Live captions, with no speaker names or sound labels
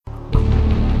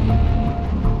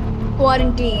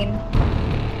Quarantine.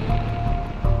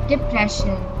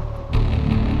 Depression.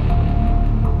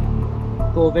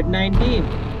 COVID-19.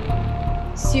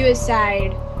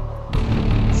 Suicide.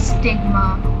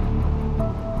 Stigma.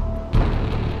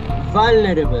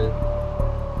 Vulnerable.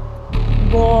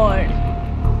 Bored.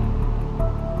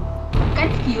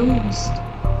 Confused.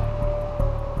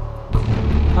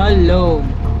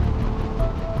 Alone.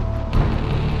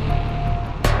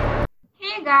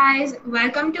 Hey guys,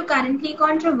 welcome to Currently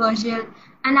Controversial,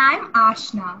 and I'm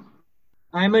Ashna.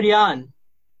 I'm Aryan.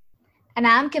 And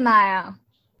I'm Kimaya.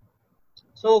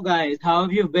 So guys, how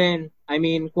have you been? I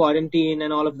mean, quarantine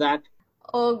and all of that.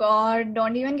 Oh god,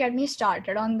 don't even get me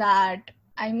started on that.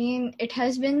 I mean, it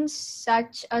has been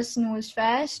such a snooze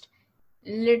fest.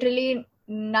 Literally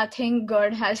nothing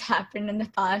good has happened in the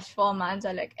past 4 months,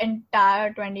 or like entire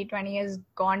 2020 has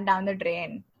gone down the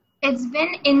drain. It's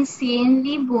been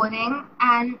insanely boring,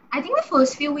 and I think the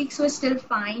first few weeks were still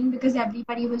fine because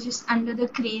everybody was just under the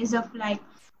craze of like,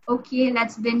 okay,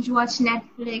 let's binge watch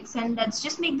Netflix and let's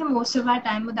just make the most of our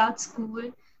time without school.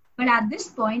 But at this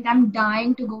point, I'm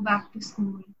dying to go back to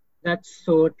school. That's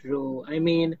so true. I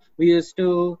mean, we used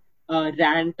to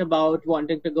rant about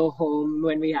wanting to go home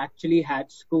when we actually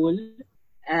had school.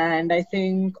 And I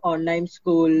think online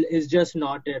school is just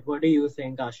not it. What do you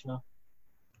think, Ashna?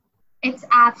 It's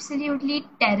absolutely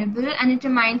terrible, and it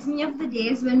reminds me of the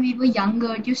days when we were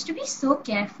younger. It used to be so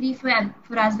carefree for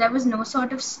us. There was no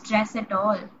sort of stress at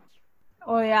all.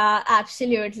 Oh yeah,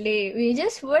 absolutely. We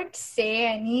just would say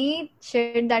any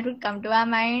shit that would come to our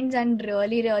minds and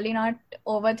really, really not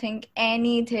overthink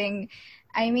anything.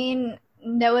 I mean,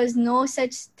 there was no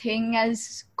such thing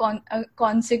as a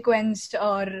consequence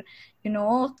or,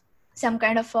 some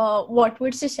kind of a what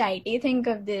would society think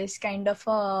of this kind of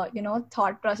a,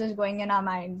 thought process going in our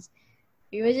minds.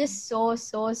 We were just so,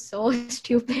 so, so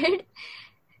stupid.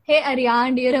 Hey,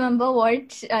 Aryan, do you remember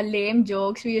what lame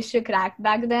jokes we used to crack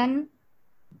back then?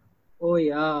 Oh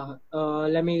yeah.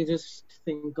 Let me just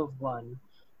think of one.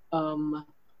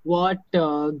 What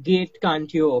gate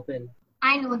can't you open?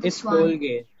 I know It's this one.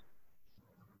 Colgate.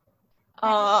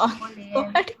 That is so lame.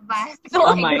 What? Why So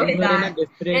Our think minds of were in a that?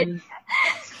 different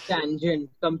tangent,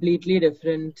 completely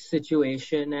different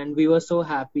situation, and we were so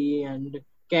happy and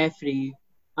carefree.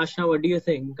 Ashna, what do you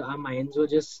think? Our minds were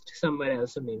just somewhere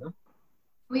else,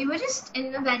 We were just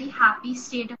in a very happy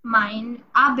state of mind.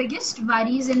 Our biggest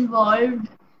worries involved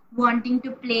wanting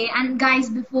to play. And guys,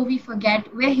 before we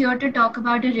forget, we're here to talk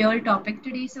about a real topic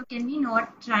today, so can we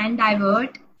not try and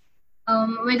divert?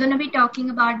 We're going to be talking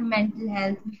about mental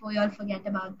health before you all forget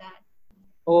about that.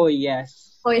 Oh,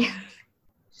 yes. Oh yeah.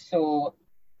 So,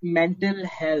 mental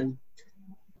health,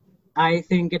 I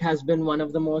think it has been one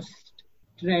of the most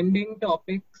trending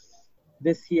topics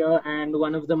this year and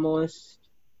one of the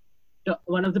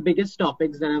biggest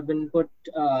topics that have been put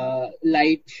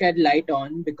shed light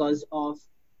on because of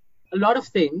a lot of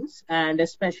things, and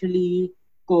especially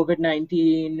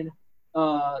COVID-19,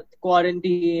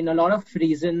 quarantine, a lot of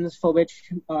reasons for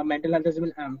which mental health has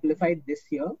been amplified this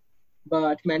year.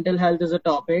 But mental health is a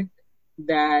topic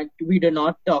that we do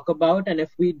not talk about, and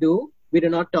if we do, we do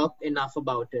not talk enough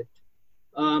about it.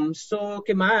 So,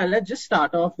 Kimaya, let's just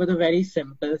start off with a very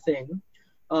simple thing.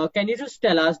 Can you just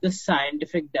tell us the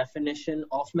scientific definition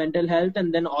of mental health,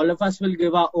 and then all of us will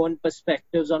give our own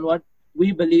perspectives on what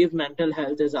we believe mental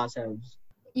health is ourselves?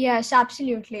 Yes,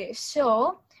 absolutely.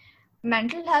 So,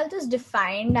 mental health is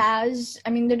defined as,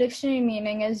 the dictionary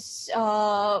meaning is,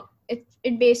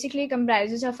 it basically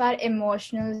comprises of our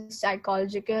emotional,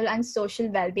 psychological, and social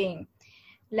well-being.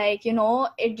 Like,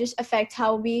 it just affects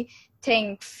how we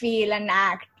think, feel, and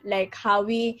act, like how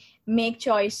we make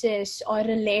choices or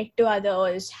relate to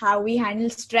others, how we handle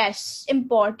stress.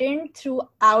 Important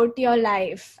throughout your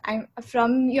life.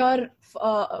 From your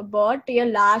birth to your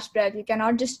last breath. You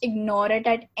cannot just ignore it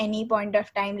at any point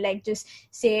of time, like just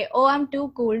say, oh, I'm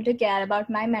too cool to care about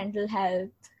my mental health.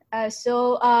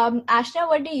 Ashna,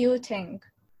 what do you think?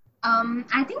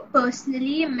 I think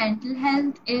personally, mental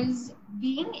health is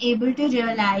being able to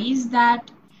realize that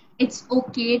it's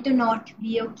okay to not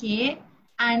be okay,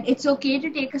 and it's okay to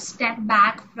take a step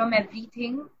back from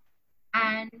everything,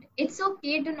 and it's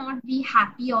okay to not be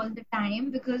happy all the time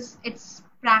because it's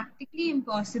practically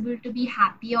impossible to be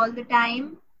happy all the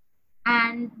time,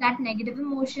 and that negative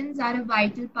emotions are a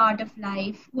vital part of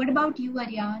life. What about you,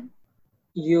 Aryan?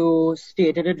 You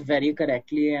stated it very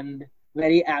correctly and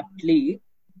very aptly.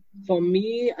 For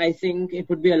me, I think it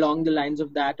would be along the lines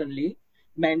of that only.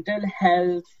 Mental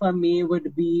health for me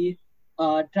would be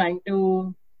trying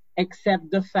to accept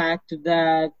the fact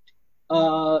that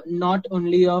not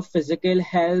only your physical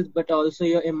health but also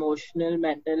your emotional,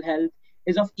 mental health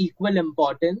is of equal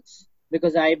importance.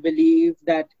 because I believe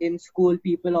that in school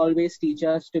people always teach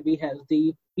us to be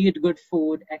healthy, eat good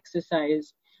food,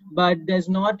 exercise, but there's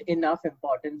not enough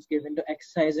importance given to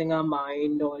exercising our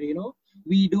mind, or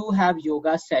we do have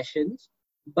yoga sessions,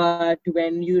 but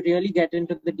when you really get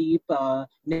into the deep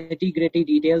nitty gritty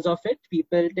details of it,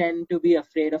 people tend to be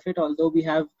afraid of it. Although we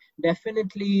have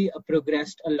definitely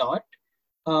progressed a lot,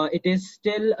 it is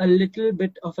still a little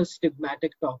bit of a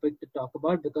stigmatic topic to talk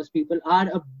about, because people are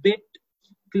a bit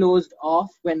closed off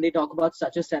when they talk about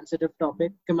such a sensitive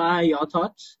topic. Kama, your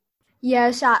thoughts?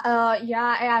 Yes,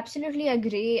 yeah, I absolutely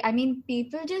agree. I mean,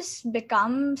 people just get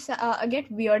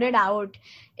weirded out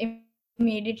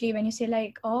immediately when you say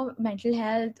like, "Oh, mental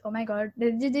health. Oh my God,"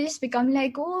 they just become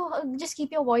like, "Oh, just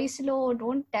keep your voice low.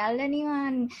 Don't tell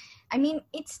anyone." I mean,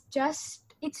 it's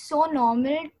so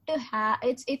normal to have.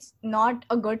 It's not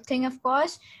a good thing, of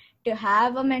course, to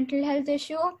have a mental health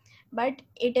issue, but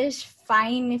it is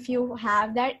fine if you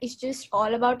have that. It's just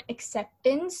all about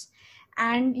acceptance,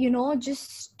 and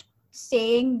just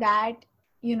saying that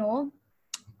you know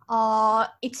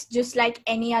it's just like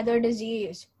any other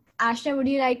disease. Ashna, would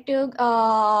you like to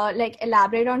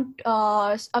elaborate on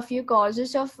a few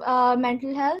causes of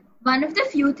mental health? One of the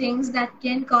few things that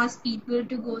can cause people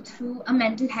to go through a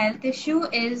mental health issue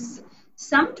is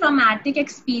some traumatic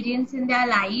experience in their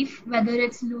life, whether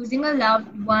it's losing a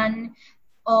loved one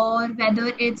or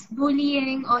whether it's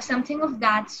bullying or something of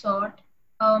that sort.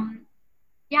 Um,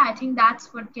 yeah, I think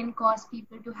that's what can cause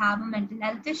people to have a mental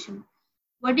health issue.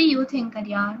 What do you think,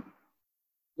 Aryan?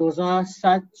 Those are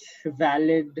such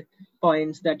valid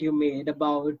points that you made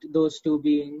about those two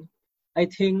being, I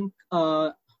think,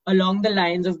 along the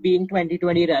lines of being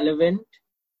 2020 relevant.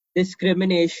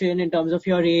 Discrimination in terms of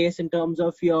your race, in terms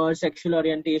of your sexual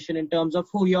orientation, in terms of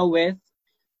who you're with,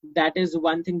 that is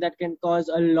one thing that can cause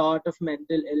a lot of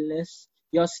mental illness.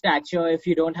 Your stature, if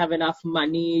you don't have enough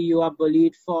money, you are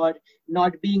bullied for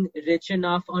not being rich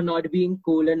enough or not being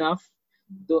cool enough,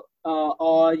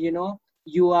 or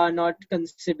you are not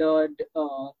considered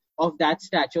of that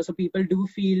stature. So people do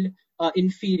feel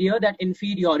inferior. That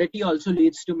inferiority also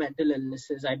leads to mental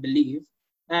illnesses, I believe.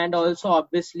 And also,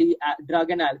 obviously,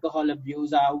 drug and alcohol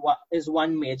abuse is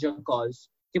one major cause.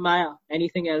 Kimaya,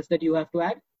 anything else that you have to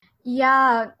add?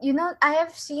 Yeah, I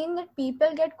have seen that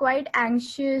people get quite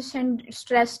anxious and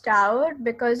stressed out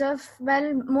because of,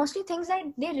 well, mostly things that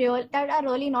are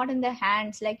really not in their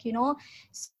hands. Like,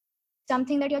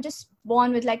 something that you're just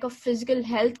born with, like a physical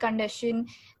health condition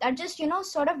that just,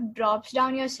 sort of drops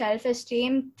down your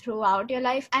self-esteem throughout your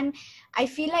life. And I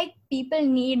feel like people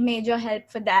need major help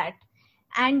for that.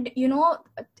 And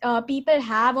people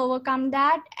have overcome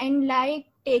that and like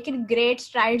taken great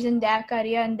strides in their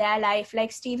career and their life.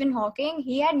 Like Stephen Hawking,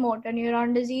 he had motor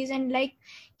neuron disease, and like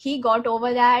he got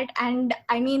over that. And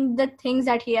I mean, the things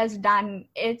that he has done,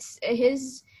 it's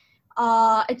his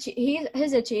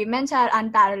achievements are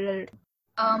unparalleled.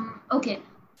 Okay.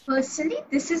 Personally,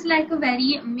 this is like a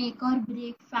very make or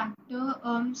break factor.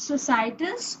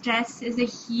 Societal stress is a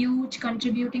huge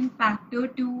contributing factor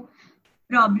to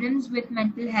problems with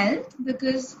mental health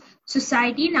because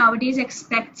society nowadays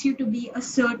expects you to be a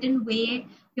certain way.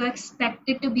 You're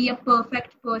expected to be a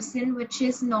perfect person, which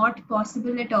is not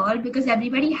possible at all because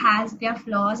everybody has their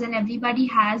flaws and everybody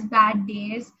has bad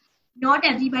days. Not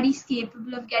everybody's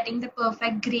capable of getting the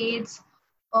perfect grades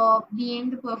or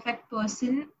being the perfect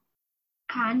person,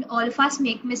 and all of us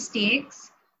make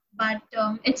mistakes, but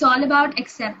it's all about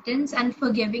acceptance and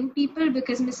forgiving people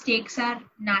because mistakes are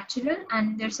natural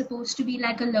and they're supposed to be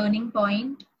like a learning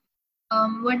point.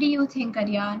 What do you think,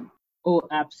 Aryan? Oh,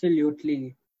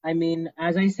 absolutely. I mean,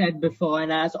 as I said before,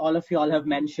 and as all of y'all have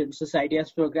mentioned, society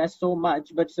has progressed so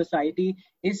much, but society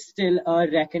is still a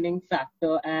reckoning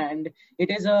factor, and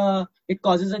it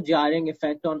causes a jarring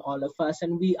effect on all of us,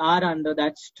 and we are under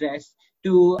that stress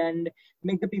to and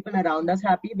make the people around us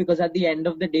happy, because at the end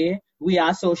of the day, we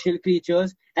are social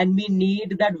creatures and we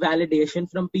need that validation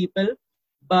from people.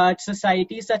 But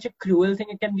society is such a cruel thing.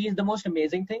 It can be the most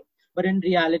amazing thing, but in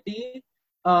reality,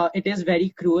 it is very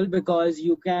cruel, because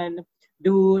you can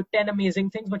do 10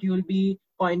 amazing things, but you will be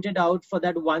pointed out for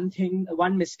that one thing,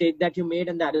 one mistake that you made,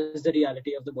 and that is the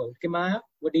reality of the world. Kimaya,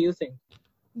 what do you think?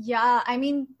 Yeah, I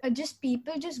mean, just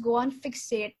people just go on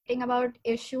fixating about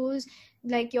issues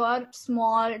like your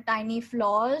small, tiny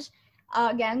flaws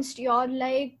against your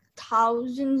like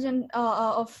thousands and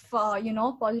of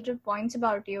positive points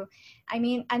about you. I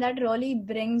mean, and that really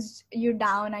brings you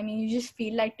down. I mean, you just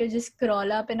feel like to just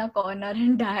crawl up in a corner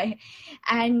and die.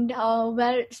 And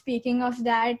well, speaking of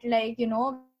that, like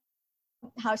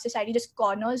how society just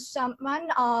corners someone.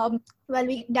 Well,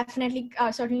 we definitely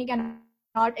certainly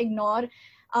cannot ignore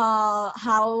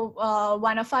how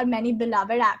one of our many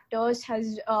beloved actors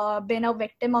has been a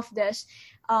victim of this.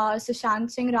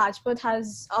 Sushant Singh Rajput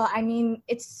has,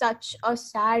 it's such a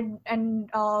sad and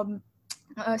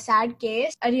a sad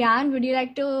case. Ariane, would you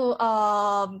like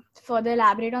to further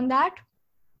elaborate on that?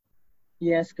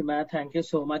 Yes, Kumar, thank you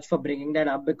so much for bringing that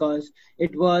up because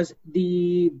it was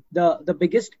the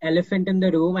biggest elephant in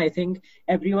the room. I think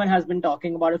everyone has been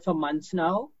talking about it for months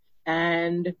now,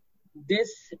 and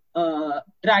this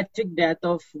tragic death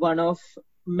of one of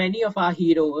many of our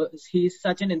heroes, he's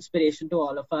such an inspiration to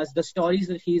all of us. The stories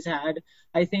that he's had,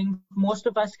 I think most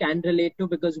of us can relate to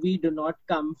because we do not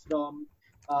come from.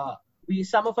 We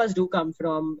some of us do come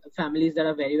from families that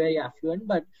are very affluent,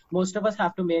 but most of us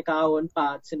have to make our own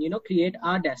paths and create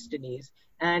our destinies.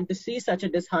 And to see such a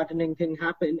disheartening thing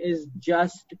happen is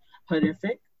just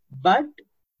horrific. But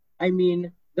I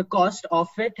mean, the cost of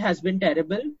it has been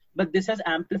terrible, but this has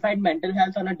amplified mental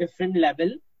health on a different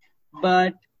level.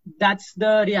 But that's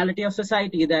the reality of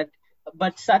society.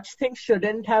 But such things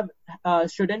shouldn't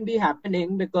be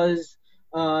happening because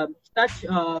such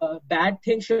bad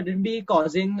things shouldn't be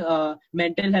causing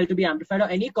mental health to be amplified or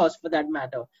any cause for that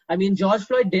matter. I mean, George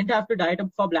Floyd didn't have to die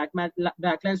for Black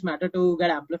Lives Matter to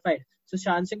get amplified. So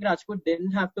Shan Singh Rajput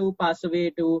didn't have to pass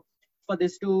away for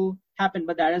this to happen,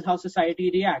 but that is how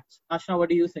society reacts. Ashna, what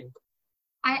do you think?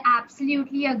 I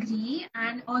absolutely agree.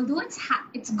 And although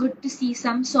it's good to see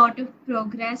some sort of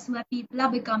progress where people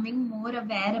are becoming more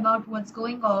aware about what's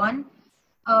going on,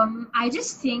 I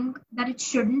just think that it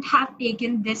shouldn't have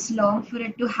taken this long for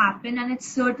it to happen, and it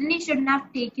certainly shouldn't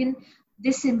have taken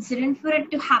this incident for it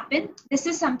to happen. This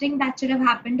is something that should have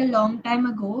happened a long time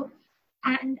ago.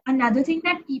 And another thing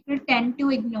that people tend to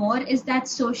ignore is that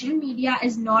social media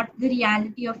is not the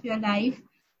reality of your life.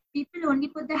 People only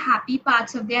put the happy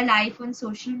parts of their life on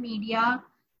social media,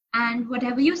 and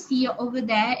whatever you see over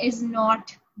there is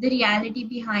not the reality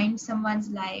behind someone's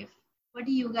life. What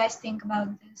do you guys think about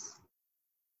this?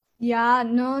 Yeah,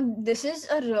 no, this is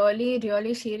a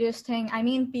really serious thing. I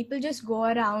mean, people just go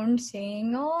around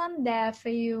saying, "Oh, I'm there for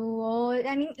you." Oh,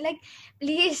 I mean, like,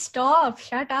 please stop,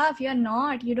 shut up. You're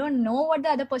not. You don't know what the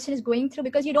other person is going through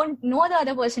because you don't know the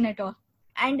other person at all.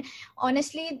 And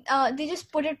honestly, they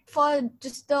just put it for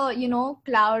just the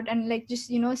cloud and like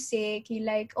just say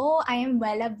like, "Oh, I am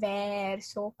well aware."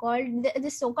 So-called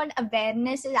this so-called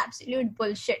awareness is absolute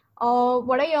bullshit.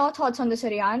 What are your thoughts on this,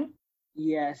 Ariane?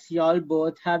 Yes, y'all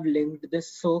both have linked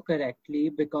this so correctly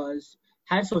because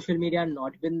had social media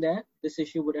not been there, this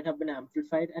issue wouldn't have been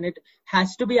amplified. And it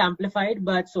has to be amplified,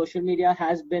 but social media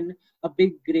has been a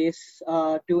big grace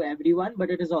to everyone, but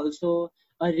it is also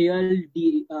a real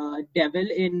devil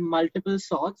in multiple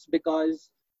sorts because,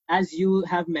 as you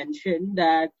have mentioned,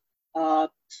 that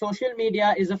social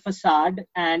media is a facade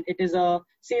and it is a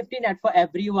safety net for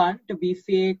everyone to be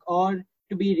fake or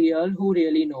to be real, who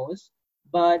really knows.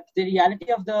 But the reality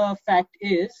of the fact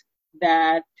is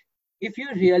that if you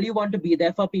really want to be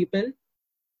there for people,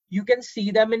 you can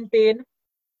see them in pain,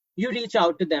 you reach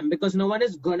out to them because no one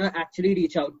is gonna actually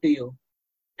reach out to you.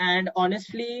 And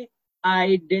honestly,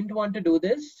 I didn't want to do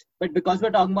this, but because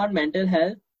we're talking about mental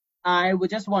health, I would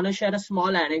just want to share a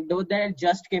small anecdote that I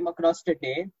just came across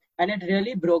today. And it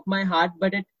really broke my heart,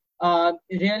 but it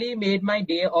really made my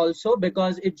day also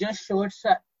because it just showed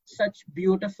such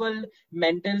beautiful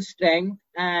mental strength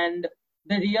and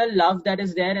the real love that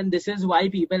is there. And this is why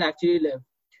people actually live.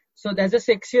 So there's a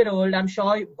 6-year-old, I'm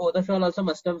sure both of you all also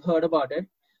must have heard about it,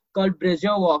 called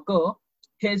Bridger Walker.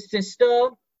 His sister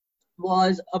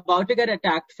was about to get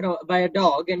attacked by a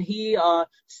dog, and he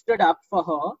stood up for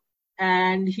her.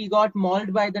 And he got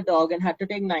mauled by the dog and had to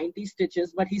take 90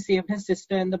 stitches, but he saved his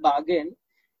sister in the bargain.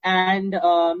 And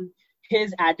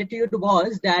his attitude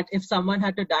was that if someone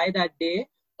had to die that day,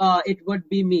 it would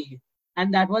be me.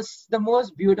 And that was the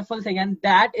most beautiful thing. And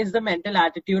that is the mental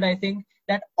attitude I think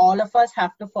that all of us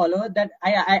have to follow. That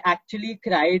I actually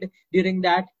cried during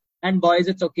that. And boys,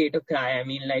 it's okay to cry. I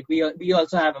mean, like we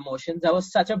also have emotions. That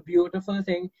was such a beautiful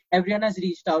thing. Everyone has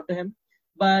reached out to him,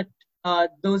 but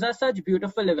those are such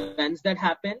beautiful events that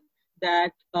happen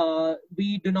that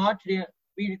we do not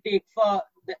we take for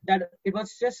that. It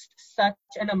was just such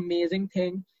an amazing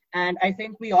thing, and I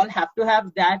think we all have to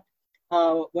have that.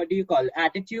 What do you call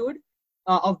attitude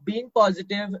of being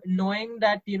positive, knowing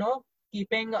that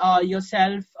keeping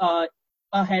yourself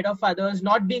ahead of others,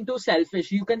 not being too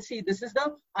selfish. You can see this is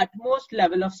the utmost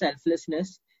level of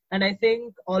selflessness. And I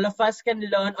think all of us can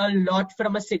learn a lot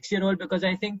from a 6-year-old because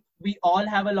I think we all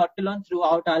have a lot to learn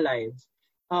throughout our lives.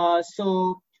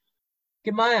 So,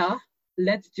 Kimaya,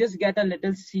 let's just get a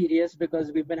little serious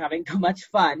because we've been having too much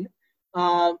fun.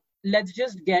 let's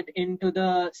just get into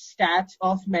the stats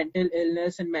of mental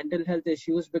illness and mental health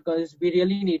issues because we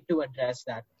really need to address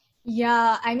that.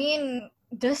 Yeah, I mean,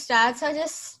 the stats are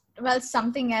just, well,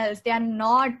 something else. They are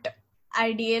not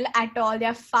ideal at all. They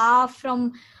are far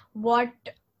from what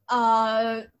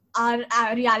uh,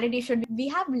 our reality should be. We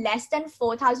have less than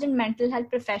 4,000 mental health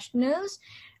professionals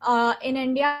in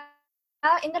India.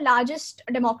 In the largest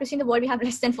democracy in the world, we have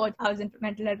less than 4,000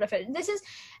 mental health professionals. This is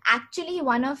actually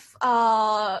one of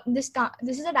this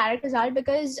is a direct result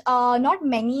because not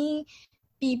many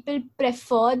people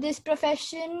prefer this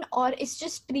profession, or it's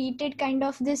just treated kind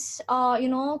of this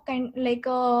kind like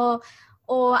a,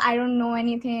 oh, I don't know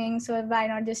anything, so why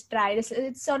not just try this.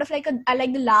 It's sort of like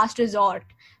like the last resort.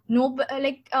 No,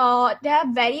 there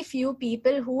are very few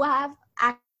people who have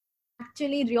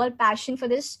actually real passion for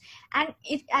this, and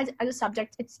it as a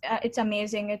subject, it's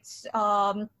amazing.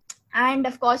 And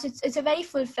of course it's a very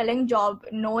fulfilling job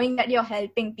knowing that you're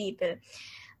helping people.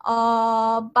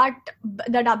 But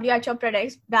the WHO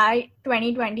predicts by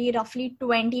 2020, roughly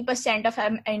 20% of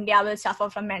India will suffer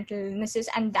from mental illnesses,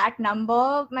 and that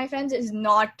number, my friends, is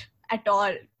not at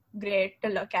all great to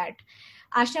look at.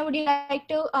 Ashna, would you like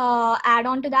to add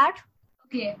on to that?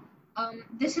 Okay,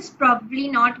 this is probably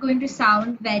not going to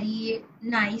sound very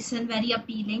nice and very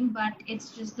appealing, but it's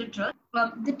just the truth.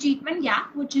 The treatment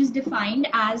gap, which is defined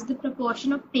as the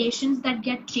proportion of patients that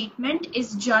get treatment,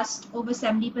 is just over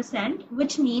 70%,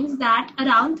 which means that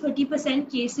around 30%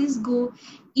 cases go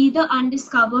either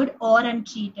undiscovered or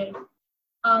untreated.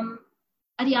 Um,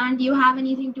 Ariane, do you have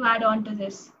anything to add on to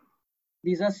this?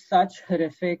 These are such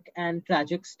horrific and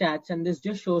tragic stats, and this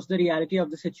just shows the reality of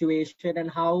the situation and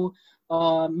how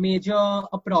major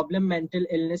a problem mental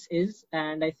illness is.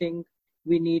 And I think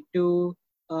we need to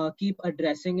keep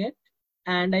addressing it.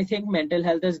 And I think mental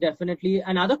health is definitely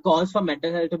another cause for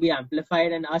mental health to be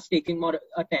amplified, and us taking more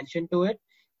attention to it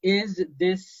is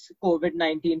this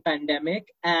COVID-19 pandemic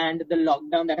and the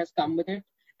lockdown that has come with it,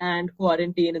 and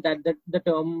quarantine, that the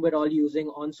term we're all using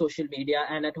on social media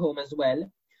and at home as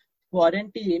well.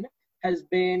 Quarantine has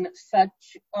been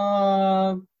such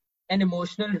an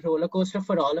emotional roller coaster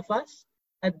for all of us.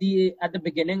 At the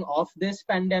beginning of this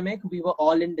pandemic, we were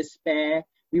all in despair.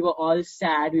 We were all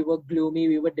sad. We were gloomy.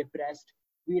 We were depressed.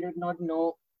 We did not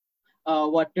know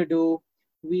what to do.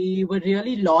 We were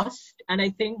really lost, and I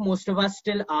think most of us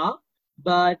still are.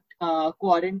 But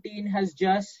quarantine has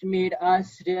just made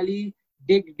us really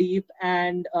dig deep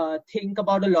and think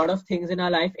about a lot of things in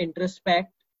our life,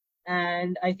 introspect,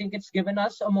 and I think it's given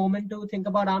us a moment to think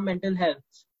about our mental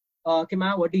health.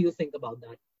 Kima, what do you think about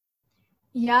that?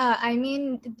 Yeah, I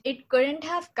mean, it couldn't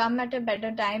have come at a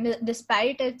better time,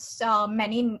 despite its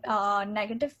many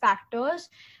negative factors.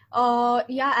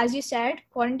 Yeah, as you said,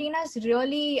 quarantine has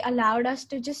really allowed us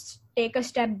to just take a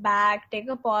step back, take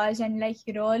a pause, and like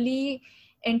really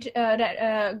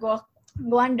go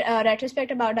on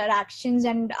retrospect about our actions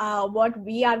and what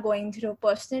we are going through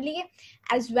personally,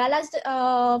 as well as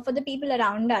for the people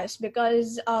around us,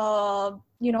 because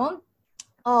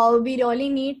we really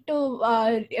need to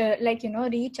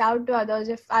reach out to others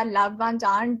if our loved ones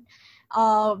aren't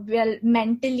well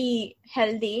mentally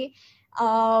healthy.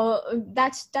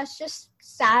 That's just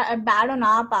bad on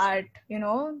our part.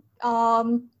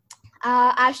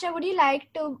 Ashna, would you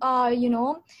like to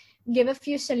give a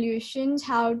few solutions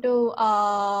how to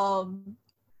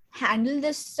handle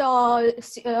this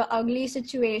ugly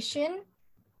situation?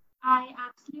 I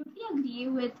absolutely agree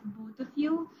with both of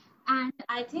you, and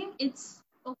I think it's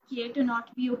okay to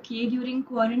not be okay during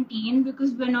quarantine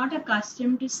because we're not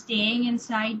accustomed to staying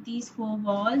inside these four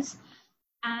walls.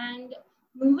 And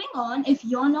moving on, if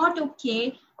you're not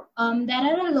okay, there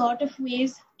are a lot of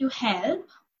ways to help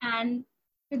and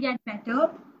to get better.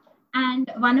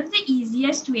 And one of the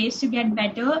easiest ways to get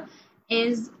better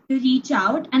is to reach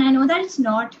out. And I know that it's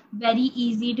not very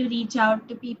easy to reach out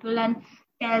to people and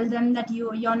tell them that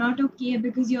you're not okay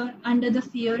because you're under the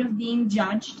fear of being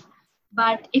judged.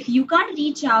 But if you can't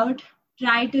reach out,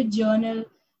 try to journal,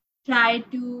 try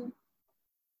to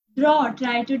draw,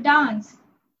 try to dance,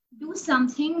 do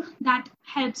something that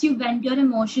helps you vent your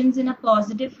emotions in a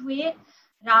positive way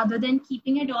rather than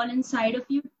keeping it all inside of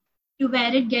you to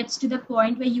where it gets to the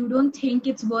point where you don't think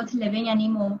it's worth living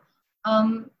anymore.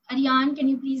 Ariane, can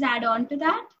you please add on to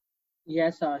that?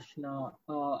 Yes, Ashna.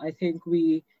 I think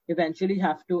we eventually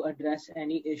have to address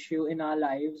any issue in our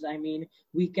lives. I mean,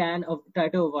 we can try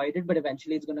to avoid it, but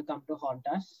eventually it's going to come to haunt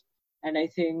us. And I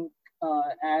think,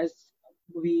 as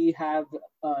we have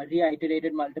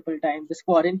reiterated multiple times, this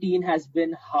quarantine has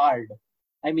been hard.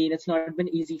 I mean, it's not been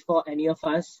easy for any of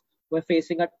us. We're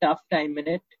facing a tough time in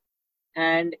it.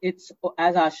 And it's,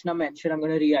 as Ashna mentioned, I'm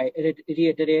going to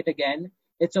reiterate again,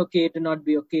 It's okay to not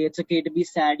be okay. It's okay to be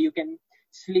sad. You can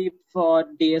sleep for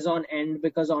days on end,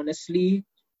 because honestly,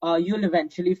 you'll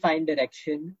eventually find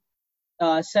direction.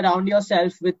 Surround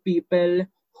yourself with people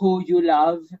who you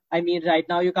love. I mean, right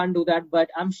now you can't do that, but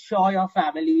I'm sure your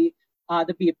family are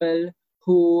the people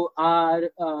who are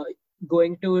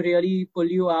going to really pull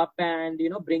you up and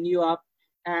bring you up,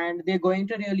 and they're going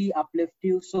to really uplift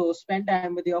you. So spend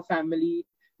time with your family.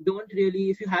 Don't really,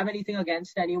 if you have anything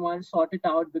against anyone, sort it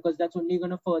out, because that's only going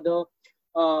to further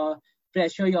uh,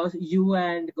 pressure you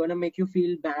and going to make you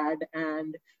feel bad.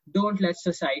 And don't let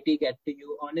society get to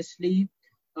you. Honestly,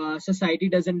 society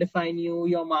doesn't define you,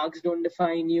 your marks don't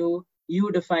define you,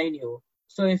 you define you.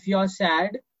 So if you're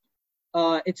sad,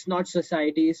 it's not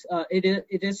society's,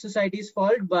 it is society's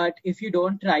fault. But if you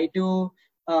don't try to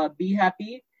be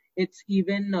happy, it's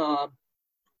even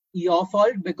your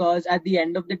fault, because at the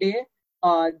end of the day,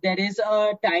 there is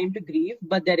a time to grieve,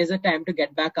 but there is a time to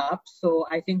get back up. So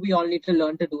I think we all need to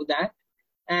learn to do that.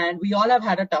 And we all have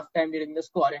had a tough time during this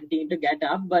quarantine to get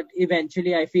up, but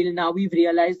eventually I feel now we've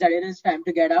realized that it is time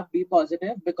to get up, be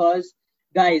positive, because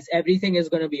guys, everything is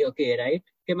going to be okay, right?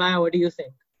 Kimaya, what do you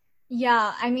think?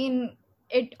 Yeah, I mean,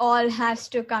 it all has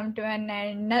to come to an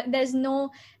end. There's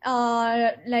no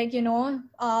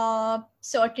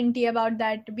certainty about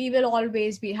that. We will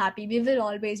always be happy, we will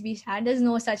always be sad. There's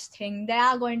no such thing. There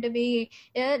are going to be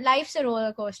life's a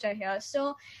roller coaster here.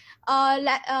 So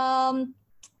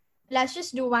let's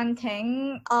just do one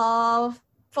thing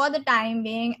for the time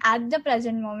being, at the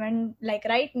present moment, like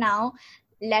right now.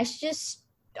 Let's just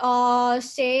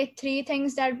say three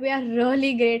things that we are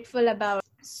really grateful about.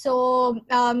 So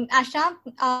Asha,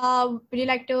 would you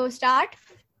like to start?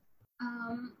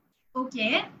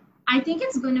 Okay. I think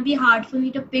it's going to be hard for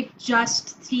me to pick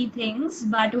just three things,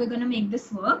 but we're going to make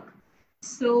this work.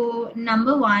 So,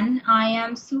 number one, I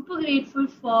am super grateful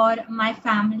for my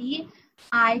family.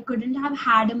 I couldn't have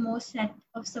had a more set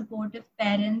of supportive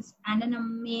parents and an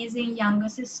amazing younger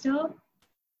sister.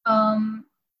 Um,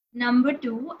 Number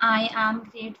two, I am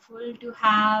grateful to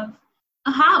have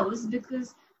a house,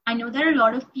 because I know that a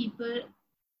lot of people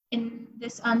in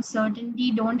this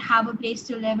uncertainty don't have a place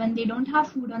to live and they don't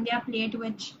have food on their plate,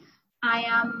 which I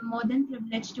am more than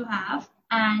privileged to have.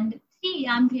 And three,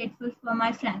 I'm grateful for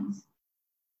my friends.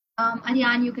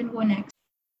 Aryan, you can go next.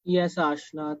 Yes,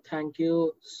 Ashna, thank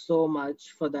you so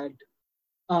much for that.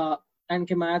 And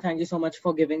Kimaya, thank you so much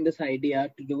for giving this idea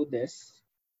to do this.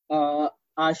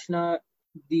 Ashna,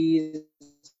 these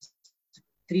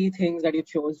three things that you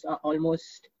chose are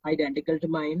almost identical to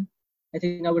mine. I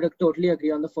think I would totally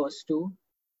agree on the first two.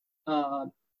 Uh,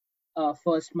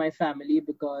 First, my family,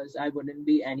 because I wouldn't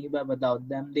be anywhere without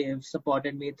them. They've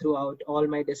supported me throughout all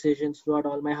my decisions, throughout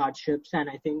all my hardships, and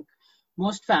I think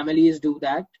most families do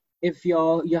that. If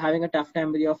you're having a tough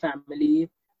time with your family,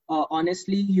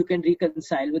 honestly, you can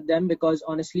reconcile with them, because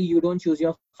honestly, you don't choose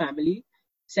your family.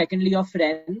 Secondly, your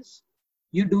friends,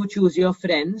 you do choose your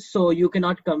friends, so you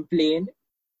cannot complain.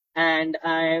 And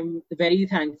I'm very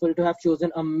thankful to have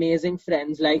chosen amazing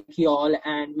friends like y'all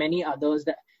and many others,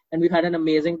 and we've had an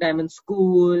amazing time in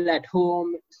school, at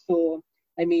home. So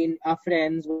I mean, our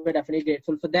friends, we're definitely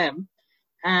grateful for them.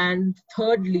 And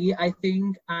thirdly, I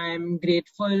think I'm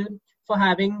grateful for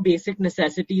having basic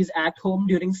necessities at home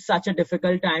during such a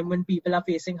difficult time when people are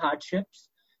facing hardships.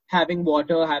 Having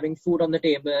water, having food on the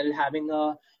table, having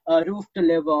a roof to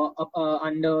live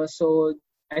under. So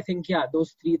I think, yeah,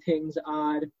 those three things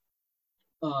are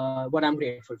what I'm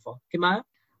grateful for. Kimaya?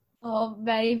 Oh,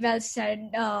 very well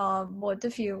said, both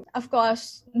of you. Of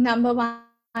course, number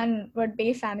one would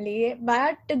be family,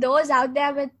 but to those out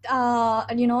there with,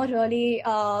 really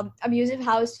abusive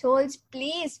households,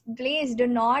 please do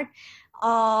not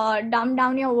dumb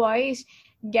down your voice.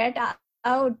 Get out,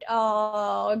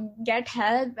 get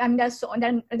help. I mean, there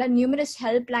are numerous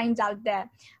helplines out there.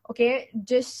 Okay,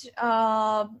 just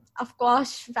of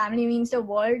course, family means the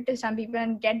world to some people,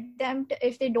 and get them to,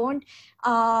 if they don't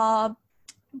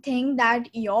think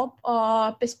that your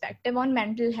perspective on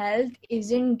mental health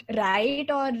isn't right,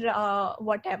 or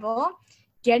whatever,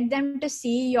 get them to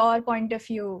see your point of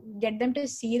view, get them to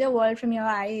see the world from your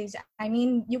eyes. I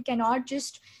mean, you cannot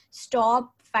just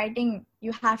stop fighting.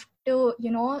 You have to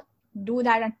do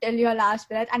that until your last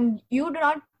breath, and you do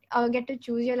not get to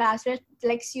choose your last breath.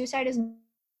 Like, suicide is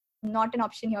not an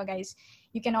option here, guys.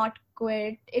 You cannot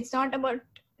quit. It's not about,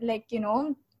 like,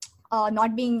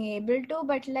 not being able to,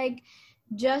 but like,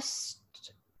 just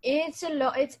it's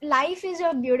life is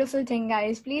a beautiful thing,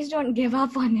 guys. Please don't give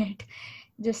up on it.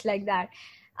 Just like that.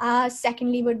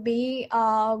 Secondly would be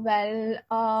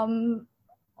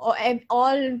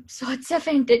all sorts of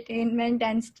entertainment,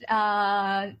 and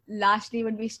lastly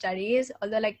would be studies,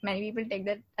 although like many people take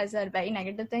that as a very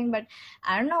negative thing, but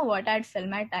I don't know what I'd fill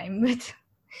my time with.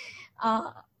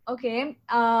 Okay.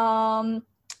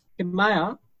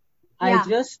 Maya, I Yeah.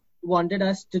 just wanted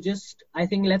us to I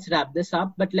think let's wrap this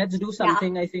up, but let's do Yeah.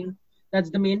 something. I think that's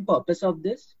the main purpose of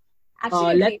this. Let's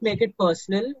Absolutely. make it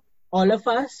personal. All of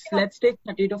us, Sure. let's take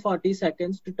 30 to 40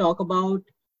 seconds to talk about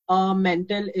a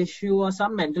mental issue or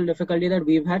some mental difficulty that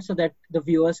we've had so that the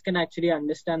viewers can actually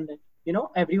understand that,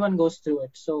 everyone goes through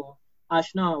it. So,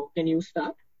 Ashna, can you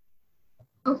start?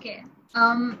 Okay.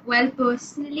 Well,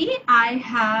 personally, I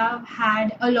have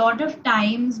had a lot of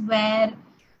times where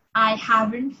I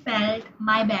haven't felt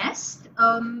my best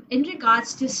in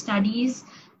regards to studies,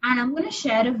 and I'm going to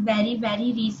share a very,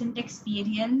 very recent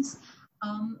experience.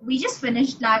 We just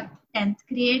finished that 10th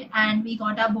grade and we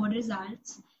got our board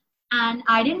results, and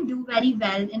I didn't do very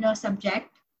well in a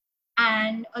subject,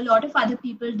 and a lot of other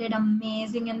people did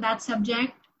amazing in that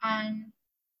subject. And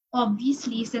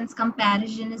obviously, since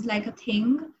comparison is like a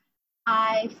thing,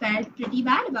 I felt pretty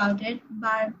bad about it,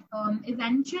 but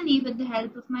eventually, with the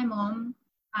help of my mom,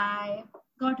 I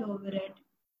got over it.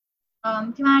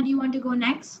 Timad, do you want to go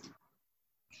next?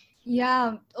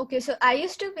 Yeah. Okay. So I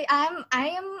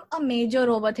am a major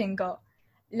overthinker.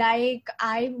 Like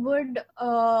I would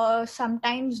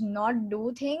sometimes not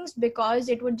do things because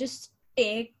it would just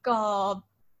take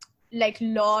like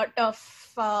lot of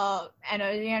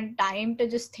energy and time to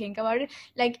just think about it.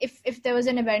 Like if there was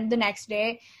an event the next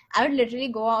day, I would literally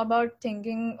go about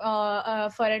thinking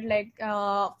for it like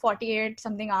 48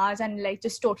 something hours and like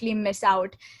just totally miss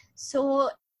out. So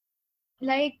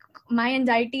like my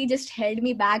anxiety just held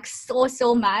me back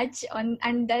so much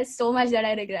and there's so much that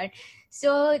I regret.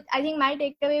 So I think my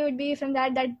takeaway would be from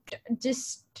that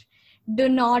just do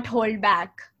not hold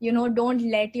back. Don't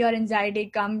let your anxiety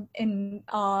come in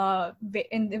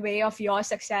the way of your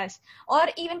success or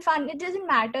even fun. It doesn't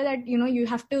matter that you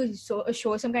have to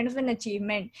show some kind of an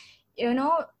achievement.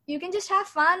 You can just have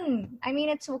fun. I mean,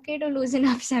 it's okay to loosen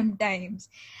up sometimes.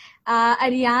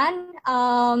 Ariane,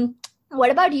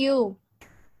 what about you?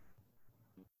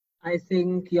 I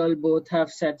think y'all both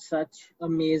have said such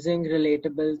amazing,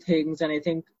 relatable things, and I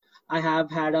think I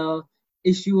have had a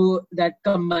issue that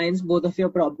combines both of your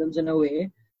problems in a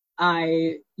way.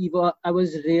 I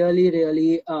was really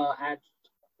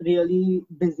really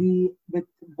busy with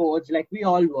boards, like we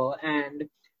all were, and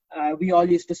we all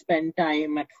used to spend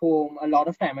time at home, a lot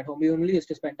of time at home. We only used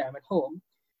to spend time at home,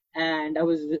 and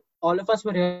all of us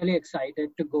were really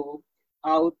excited to go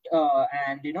out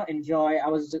and enjoy. I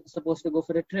was supposed to go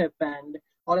for a trip, and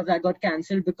all of that got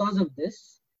cancelled because of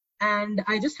this. And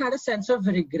I just had a sense of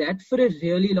regret for a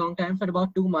really long time, for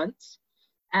about 2 months,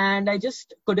 and I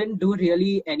just couldn't do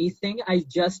really anything. I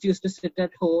just used to sit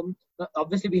at home.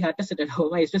 Obviously, we had to sit at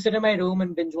home. I used to sit in my room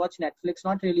and binge watch Netflix,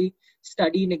 not really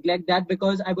study, neglect that,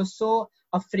 because I was so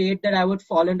afraid that I would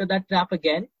fall into that trap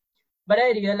again. But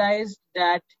I realized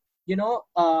that, you know,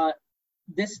 uh,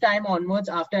 this time onwards,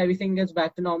 after everything gets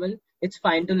back to normal, it's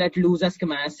fine to let loose, as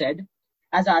Kamaya said.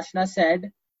 As Ashna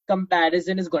said,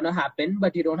 comparison is going to happen,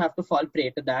 but you don't have to fall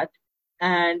prey to that.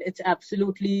 And it's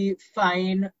absolutely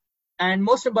fine. And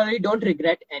most importantly, don't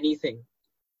regret anything.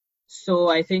 So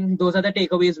I think those are the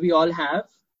takeaways we all have.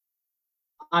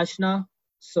 Ashna,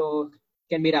 so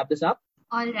can we wrap this up?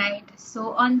 All right.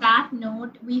 So, on that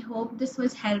note, we hope this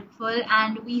was helpful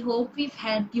and we hope we've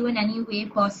helped you in any way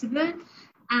possible.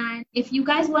 And if you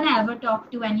guys want to ever talk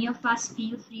to any of us,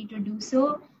 feel free to do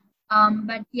so.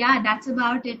 But yeah, that's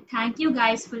about it. Thank you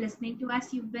guys for listening to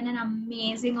us. You've been an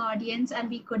amazing audience and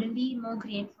we couldn't be more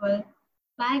grateful.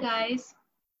 Bye, guys.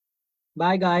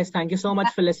 Bye, guys. Thank you so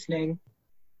much for listening.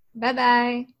 Bye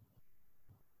bye.